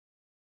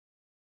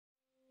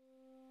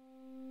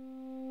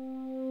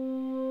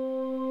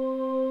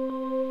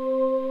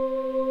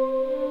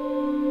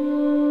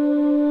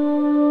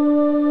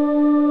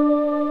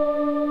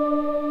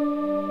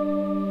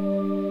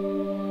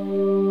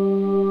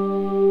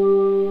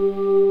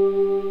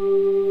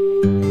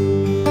What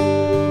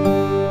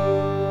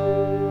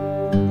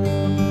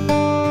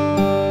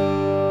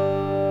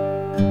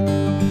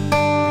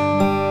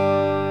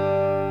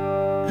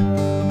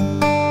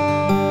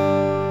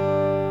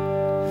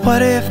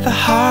if the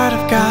heart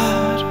of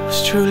God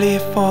was truly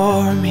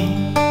for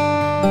me?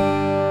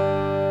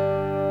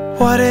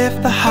 What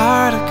if the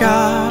heart of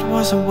God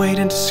wasn't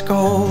waiting to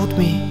scold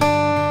me?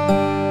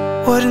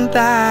 Wouldn't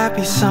that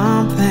be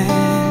something?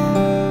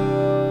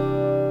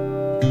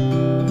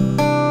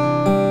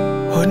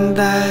 Wouldn't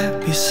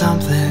that be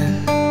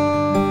something?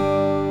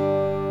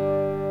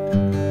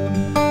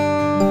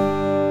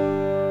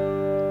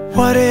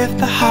 What if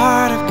the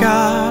heart of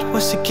God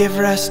was to give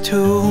rest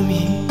to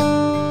me?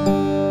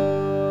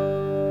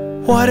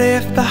 What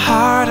if the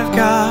heart of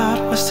God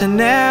was to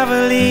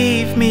never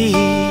leave me?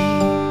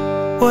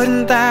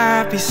 Wouldn't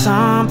that be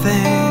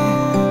something?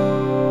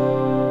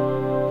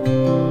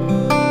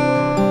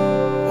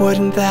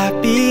 Wouldn't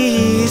that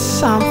be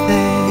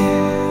something?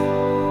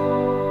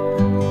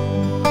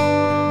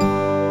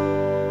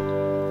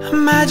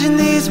 Imagine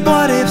these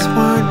what ifs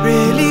weren't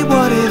really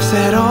what ifs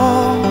at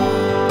all.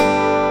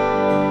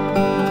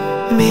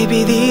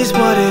 Maybe these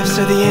what ifs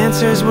are the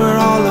answers we're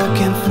all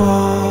looking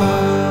for.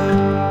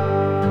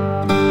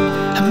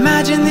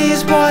 Imagine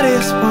these what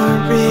ifs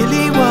weren't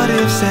really what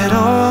ifs at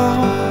all.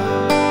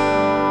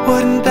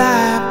 Wouldn't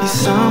that be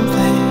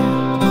something?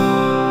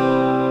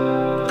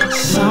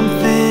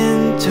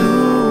 Something to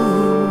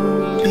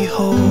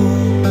behold.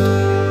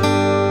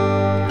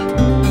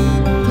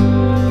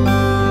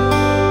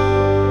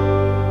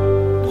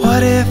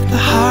 What if the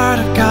heart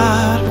of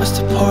God was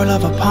to pour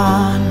love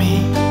upon me?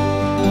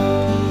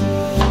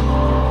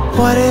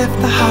 What if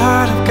the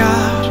heart of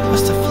God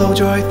was to flow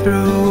joy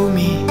through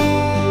me?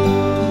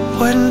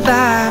 Wouldn't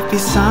that be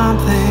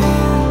something?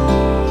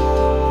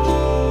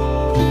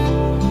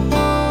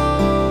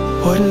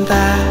 Wouldn't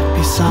that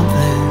be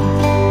something?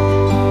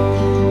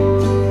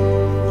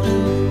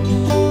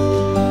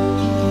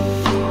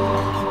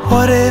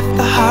 What if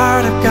the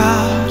heart of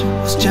God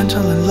was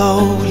gentle and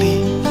lowly?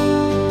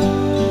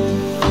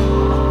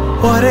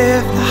 What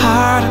if the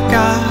heart of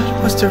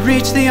God was to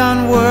reach the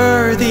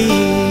unworthy?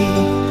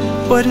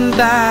 Wouldn't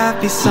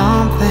that be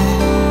something?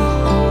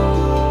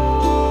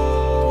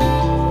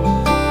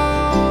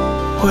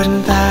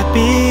 Wouldn't that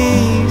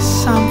be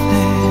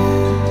something?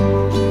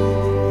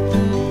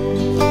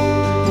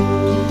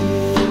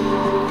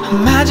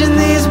 Imagine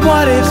these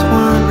what ifs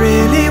weren't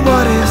really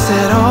what ifs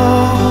at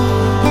all.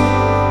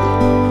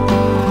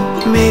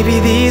 Maybe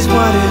these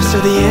what ifs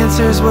are the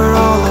answers we're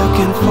all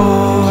looking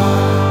for.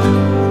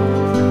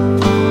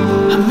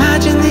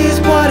 Imagine these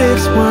what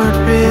ifs weren't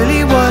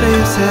really what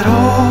ifs at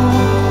all.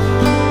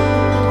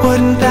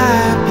 Wouldn't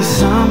that be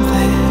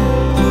something?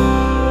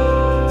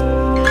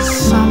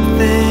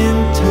 Something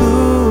to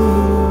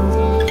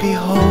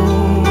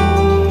behold.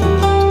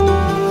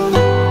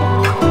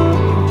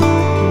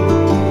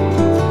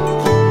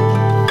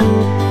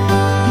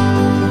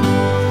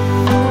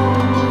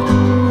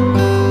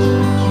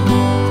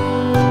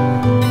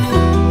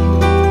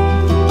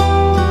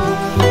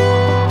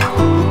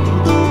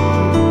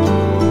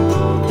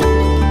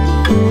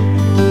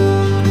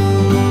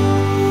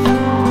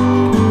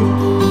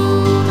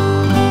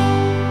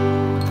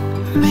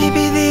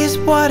 Maybe these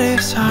what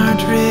ifs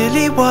aren't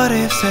really what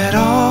ifs at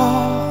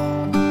all.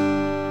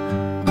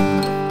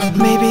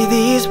 Maybe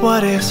these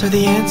what ifs are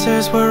the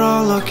answers we're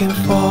all looking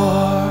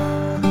for.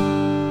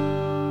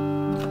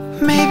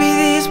 Maybe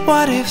these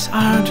what ifs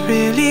aren't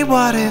really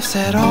what ifs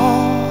at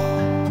all.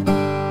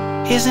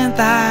 Isn't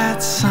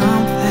that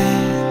something?